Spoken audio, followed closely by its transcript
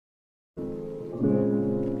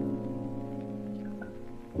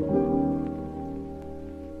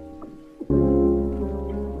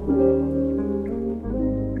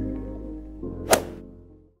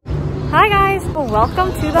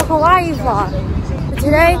welcome to the Hawaii vlog.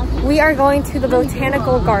 Today we are going to the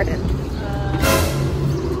botanical garden.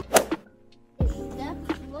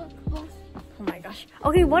 Oh my gosh.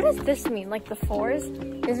 Okay, what does this mean? Like the fours?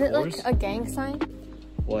 Is it like a gang sign?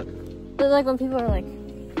 What? Like when people are like,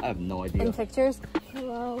 I have no idea. in pictures?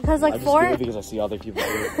 Because like I just four, do it because I see other people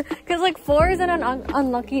do it. because like 4 is an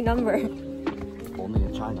unlucky number. Only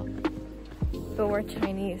in China. But we're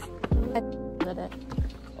Chinese. I did it.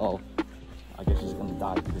 Oh, I guess she's gonna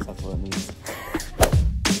die because that's what it means.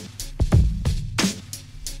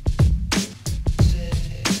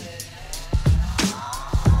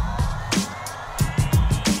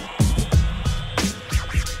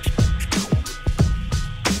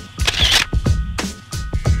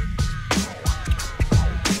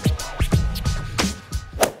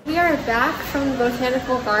 We are back from the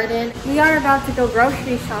botanical garden. We are about to go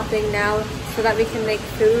grocery shopping now so that we can make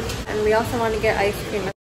food, and we also want to get ice cream.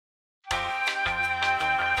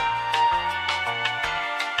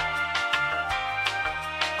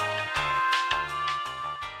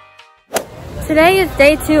 Today is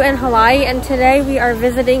day 2 in Hawaii, and today we are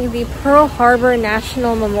visiting the Pearl Harbor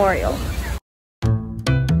National Memorial.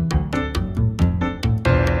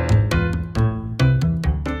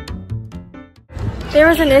 There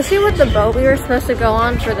was an issue with the boat we were supposed to go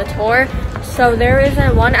on for the tour, so there is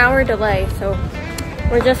a 1-hour delay, so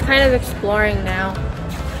we're just kind of exploring now.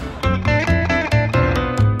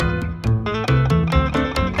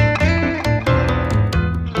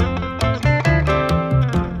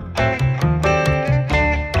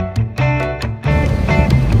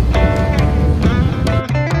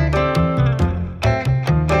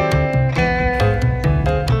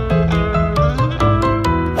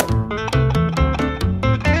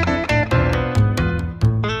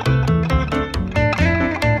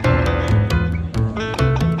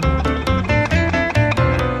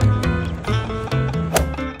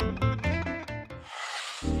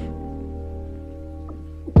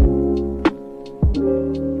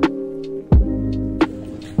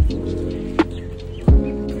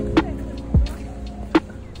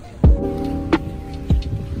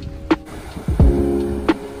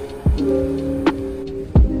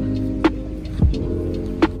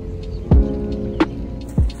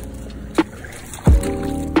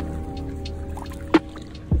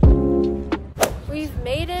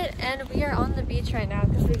 And we are on the beach right now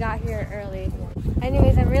because we got here early.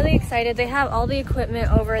 Anyways, I'm really excited. They have all the equipment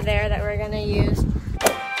over there that we're gonna use.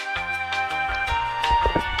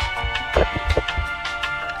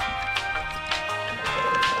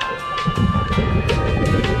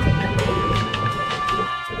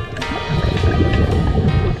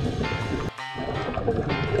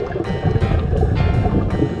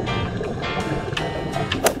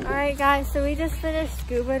 Alright guys, so we just finished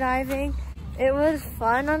scuba diving. It was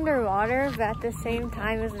fun underwater, but at the same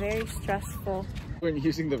time, it was very stressful. We weren't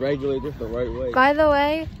using the regulator the right way. By the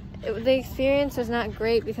way, the experience was not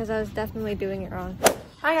great because I was definitely doing it wrong.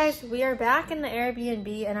 Hi guys, we are back in the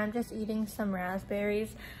Airbnb and I'm just eating some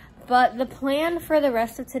raspberries. But the plan for the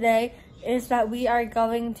rest of today is that we are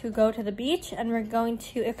going to go to the beach and we're going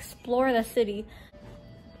to explore the city.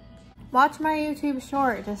 Watch my YouTube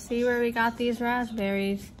short to see where we got these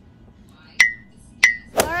raspberries.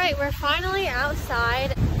 Alright, we're finally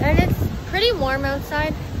outside, and it's pretty warm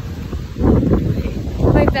outside.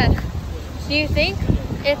 Wait, Ben, do you think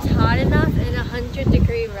it's hot enough in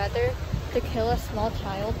 100-degree weather to kill a small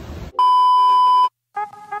child?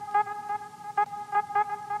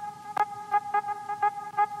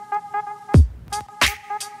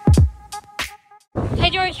 Hey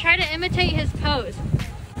George, try to imitate his pose.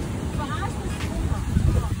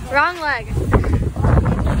 Wrong leg.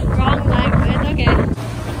 Wrong leg, but it's okay.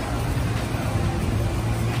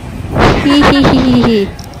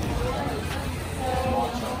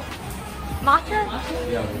 Matcha?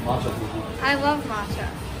 Yeah, matcha. I love matcha.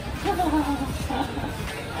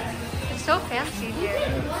 It's so fancy here.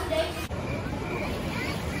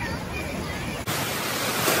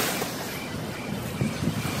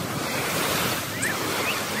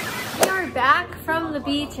 We are back from the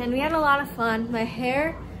beach and we had a lot of fun. My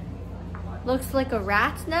hair looks like a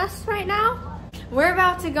rat's nest right now. We're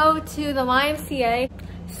about to go to the YMCA.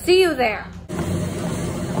 See you there.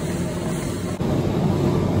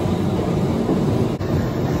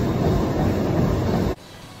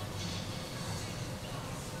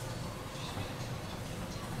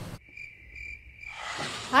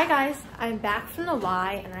 Hi guys, I'm back from the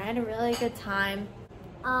Y and I had a really good time.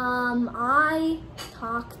 I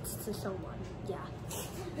talked to someone, yeah.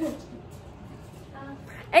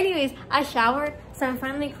 Anyways, I showered, so I'm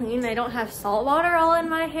finally clean. I don't have salt water all in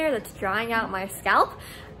my hair that's drying out my scalp.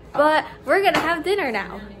 but we're gonna have dinner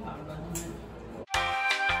now.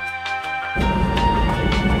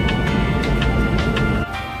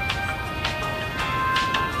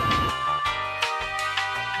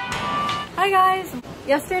 Hi guys!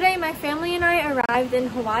 Yesterday my family and I arrived in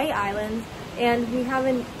Hawaii Island and we have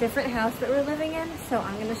a different house that we're living in, so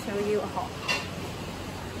I'm gonna show you a haul.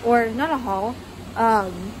 Or not a haul,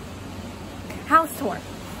 house tour.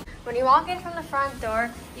 When you walk in from the front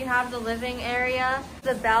door, you have the living area,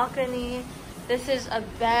 the balcony. This is a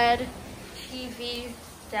bed, TV,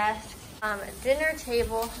 desk, a dinner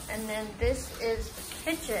table, and then this is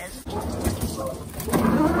the kitchen.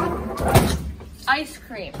 Ice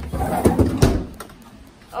cream.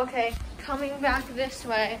 Okay, coming back this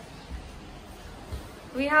way,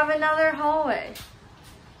 we have another hallway.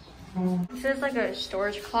 This is like a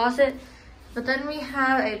storage closet, but then we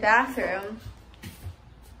have a bathroom.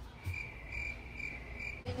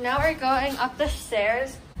 Now we're going up the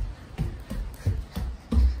stairs.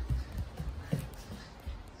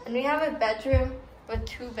 And we have a bedroom with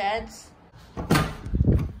 2 beds.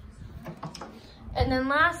 And then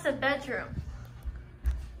last, a bedroom.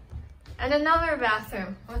 And another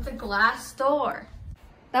bathroom with a glass door.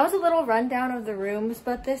 That was a little rundown of the rooms,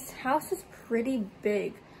 but this house is pretty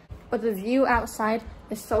big. But the view outside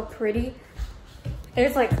is so pretty.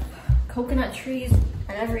 There's like coconut trees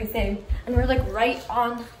and everything. And we're like right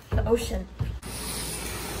on the ocean.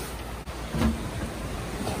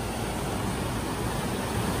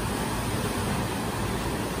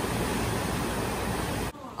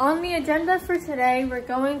 On the agenda for today, we're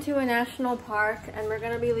going to a national park and we're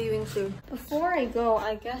gonna be leaving soon. Before I go,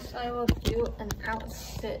 I guess I will do an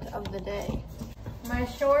outfit of the day. My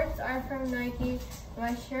shorts are from Nike,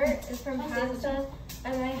 my shirt is from Pasta,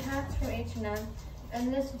 and my hat's from H&M.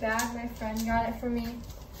 And this bag, my friend got it for me.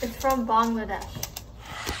 It's from Bangladesh.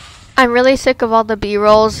 I'm really sick of all the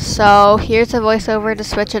B-rolls, so here's a voiceover to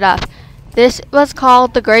switch it up. This was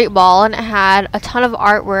called The Great Ball and it had a ton of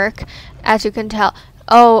artwork, as you can tell.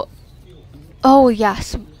 Oh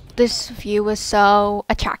yes, this view was so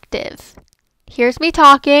attractive. Here's me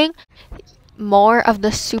talking. More of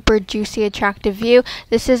the super juicy, attractive view.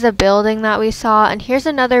 This is a building that we saw, and here's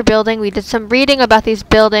another building. We did some reading about these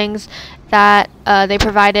buildings that they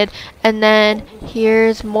provided, and then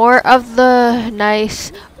here's more of the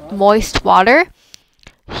nice moist water.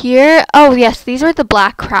 Here, oh yes, these were the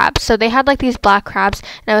black crabs. So they had like these black crabs,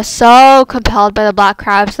 and I was so compelled by the black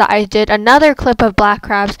crabs that I did another clip of black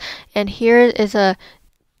crabs. And here is a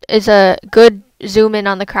good zoom in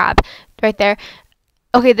on the crab right there.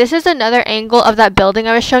 Okay, this is another angle of that building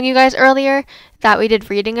I was showing you guys earlier that we did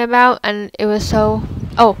reading about, and it was so,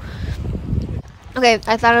 okay,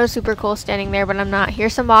 I thought it was super cool standing there, but I'm not.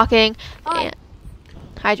 Here's some walking. And,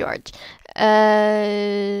 hi George.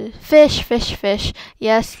 Fish.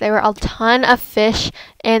 Yes, there were a ton of fish,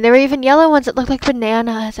 and there were even yellow ones that looked like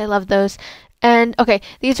bananas. I love those. And okay,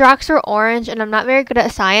 these rocks were orange, and I'm not very good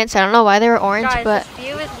at science. I don't know why they were orange, guys, but this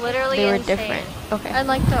view is literally they were insane. Different. Okay. And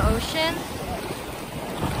like the ocean,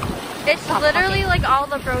 it's literally like all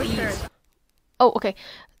the brochures. Oh, okay.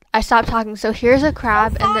 I stopped talking. So here's a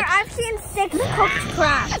crab, and then I've seen 6 cooked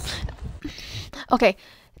crabs. Okay,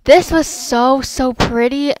 this was so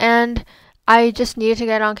pretty, and I just needed to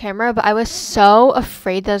get it on camera, but I was so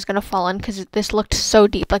afraid that I was gonna fall in because this looked so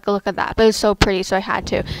deep. Like, look at that. But it was so pretty, so I had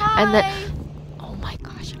to. Hi. And then, oh my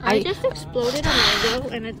gosh, I just exploded a mango,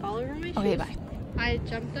 and it's all over my shoes. Okay, bye. I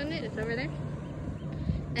jumped on it. It's over there.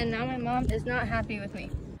 And now my mom is not happy with me.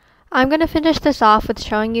 I'm going to finish this off with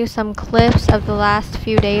showing you some clips of the last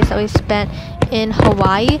few days that we spent in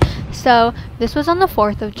Hawaii. So this was on the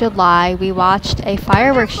 4th of July. We watched a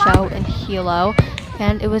fireworks show in Hilo,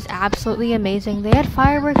 and it was absolutely amazing. They had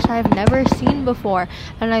fireworks I've never seen before,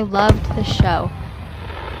 and I loved the show.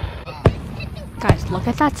 Guys, look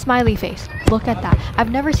at that smiley face. Look at that.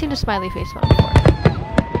 I've never seen a smiley face one before.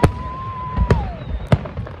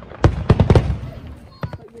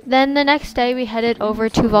 Then the next day we headed over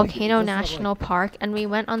to Volcano National Park, and we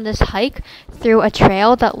went on this hike through a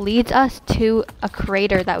trail that leads us to a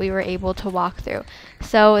crater that we were able to walk through.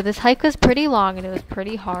 So this hike was pretty long and it was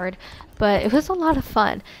pretty hard, but it was a lot of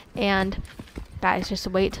fun. And guys, just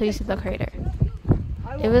wait till you see the crater.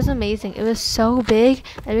 It was amazing. It was so big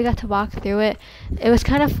and we got to walk through it. It was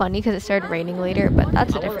kind of funny because it started raining later, but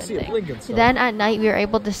that's a different thing. Then at night we were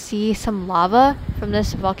able to see some lava from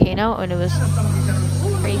this volcano, and it was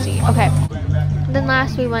crazy. Okay. Then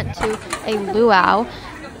last we went to a luau,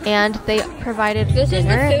 and they provided dinner. This is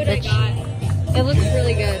the food I got. It looks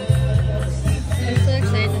really good. I'm so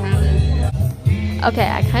excited to have it. Okay,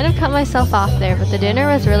 I kind of cut myself off there, but the dinner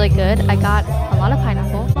was really good. I got a lot of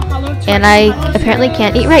pineapple. Mahalo and I apparently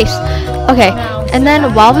can't eat rice. Okay, and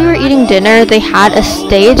then while we were eating dinner, they had a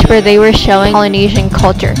stage where they were showing Polynesian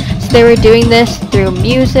culture. So they were doing this through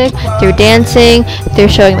music, through dancing, they're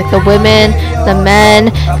showing like the women, the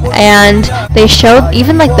men, and they showed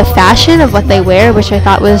even like the fashion of what they wear, which I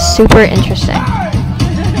thought was super interesting.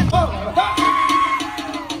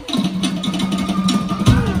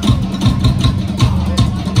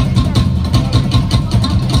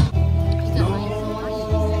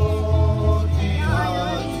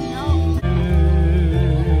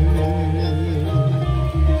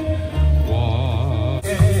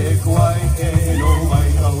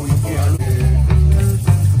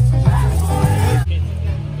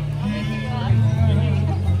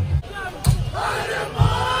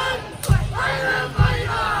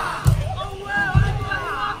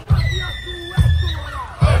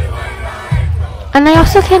 And I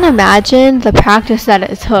also can't imagine the practice that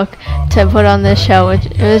it took to put on this show.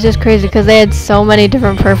 It was just crazy because they had so many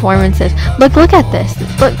different performances. Look at this.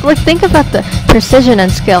 Look, think about the precision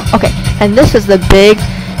and skill. Okay, and this is the big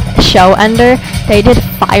show ender. They did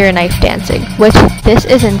fire knife dancing, which this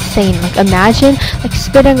is insane. Like imagine like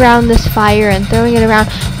spinning around this fire and throwing it around.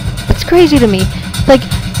 It's crazy to me. Like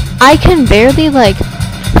I can barely like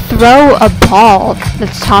throw a ball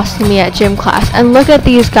that's tossed to me at gym class, and look at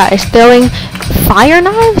these guys throwing fire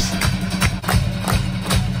knives.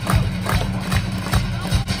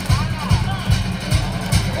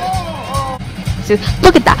 So,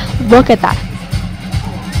 look at that.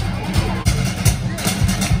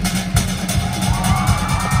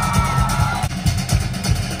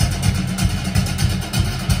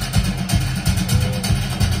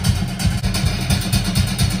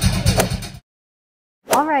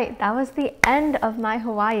 Alright, that was the end of my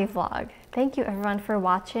Hawaii vlog. Thank you everyone for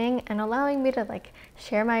watching and allowing me to like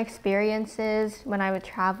share my experiences when I would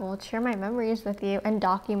travel, share my memories with you, and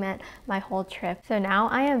document my whole trip. So now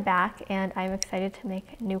I am back and I'm excited to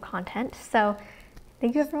make new content. So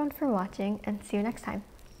thank you everyone for watching and see you next time.